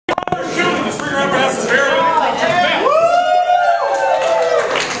The spring rubber house is very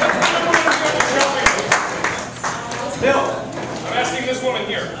Bill, I'm asking this woman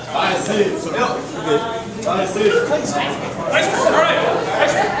here. I see. So, I see. Ice cream, all right.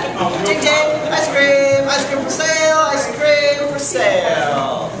 Ice cream. Ding ding, ice cream for sale, ice cream for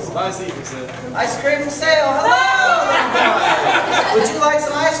sale. I see for sale. Ice cream for sale, hello! Would you like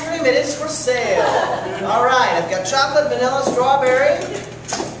some ice cream? It is for sale. All right, I've got chocolate, vanilla, strawberry,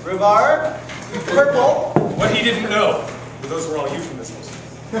 rhubarb, purple. What he didn't know, but those were all euphemisms.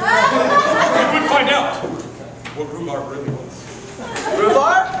 We would find out what rhubarb really was.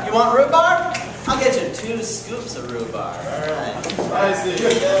 Rhubarb? You want rhubarb? I'll get you 2 scoops of rhubarb. All right. I see.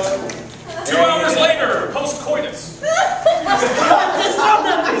 2 hours later, post-coitus.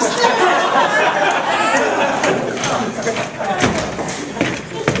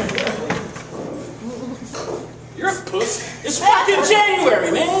 You're a puss. It's fucking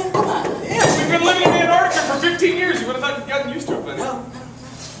January, man. Come on. Yeah, we've been living in Antarctica for 15 years. You would have thought you'd gotten used to it by now. Well,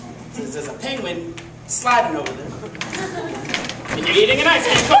 there's a penguin sliding over there. And you're eating an ice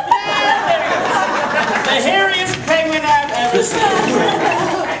cream cone. The hairiest penguin I've ever seen.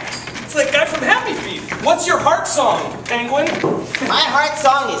 It's that guy from Happy Feet. What's your heart song, penguin? My heart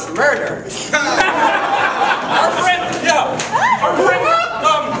song is murder. Our friend,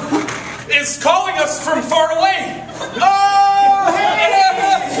 is calling us from far away. Oh, hey!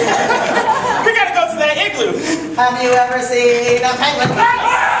 We gotta go to that igloo. Have you ever seen a penguin?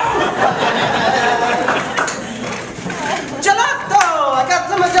 Gelato! I got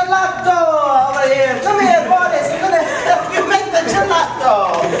some gelato over here. Come here, boys. I'm gonna help you make the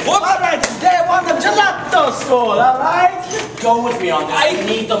gelato. What? All right, it's day 1 of gelato school. All right. Go with me on this. I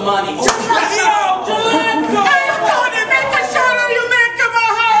need the money. Gelato! Gelato! Hey, Tony, make a shot of you make him a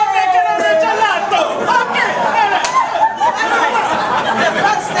home making a gelato. Okay. The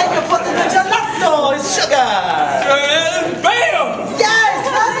first thing you put in the gelato is sugar. Bam! Yes,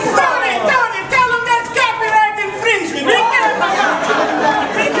 very good. Tony, tell him that's copyright infringement. Be careful.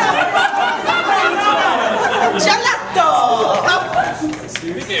 Gelato!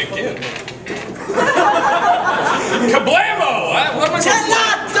 Excuse me again. Kablamo! What am I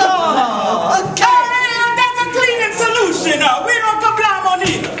Gelato! Okay. That's a cleaning solution. We don't kablamo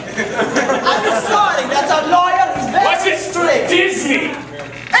neither. I'm sorry, that's a lawyer. He's very What's it? strict. Disney!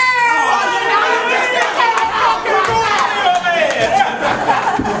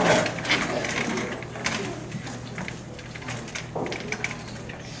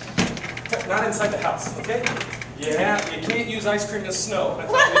 Not inside the house, okay? Yeah, you can't use ice cream to snow. I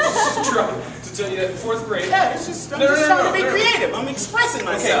thought I was just trying to tell you that in 4th grade. Yeah, it's just, I'm just trying to be creative. I'm expressing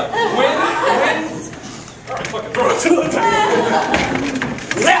myself. Okay, when? Alright, fucking throw it to the table.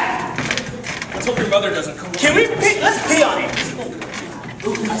 Let's hope your mother doesn't come. Can we pee? Let's pee on it.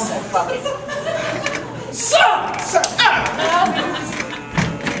 Ooh, I said fuck it.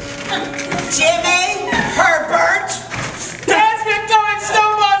 Jimmy Herbert. Dad's been throwing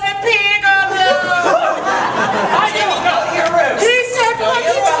snowballs and peeing on them. Jimmy, go to your room. He said fuck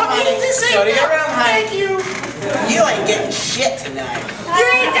it. He said Go to your room, honey. thank you. You ain't getting shit tonight. You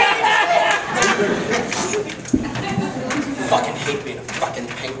ain't getting Fucking hate being a fucking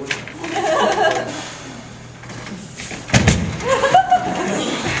penguin.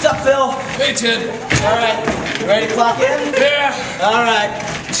 What's up, Phil? Hey, Ted. All right, you ready to clock in? Yeah. All right.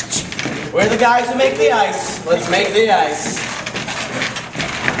 We're the guys who make the ice. Let's make the ice.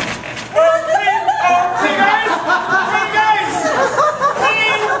 Hey guys!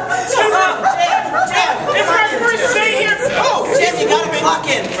 Jim! It's my first day here! Oh, Jim, you gotta clock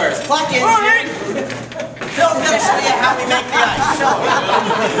in first. Clock in, Jim. Phil's gonna show you how we make the ice. Show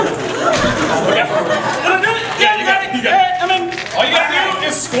Yeah, you got it. All you gotta do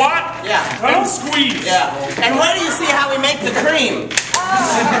is squat and squeeze. Yeah. And where do you see how we make the cream?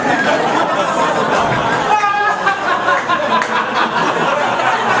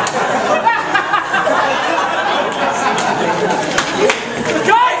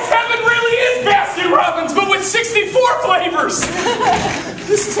 Guys, heaven really is Baskin Robbins, but with 64 flavors.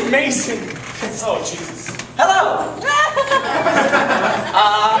 This is amazing. Oh, Jesus. Hello.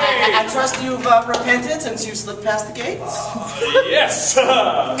 I trust you've repented since you slipped past the gates. Yes.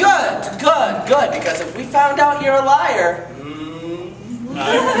 Good. Because if we found out you're a liar. All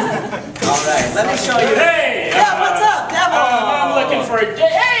right, let me show you. Hey. Yeah, what's up, Devil? I'm looking for a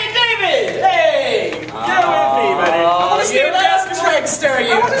Hey, David! Hey! Get with me, buddy. I want to see a basketball. Trickster,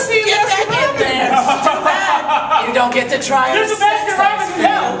 you. I want to see a Get back in there. Too bad. You don't get to try. There's a Baskin Robbins in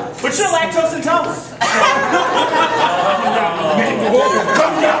hell, but you're lactose intolerant.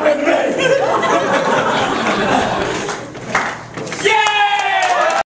 Come down with me.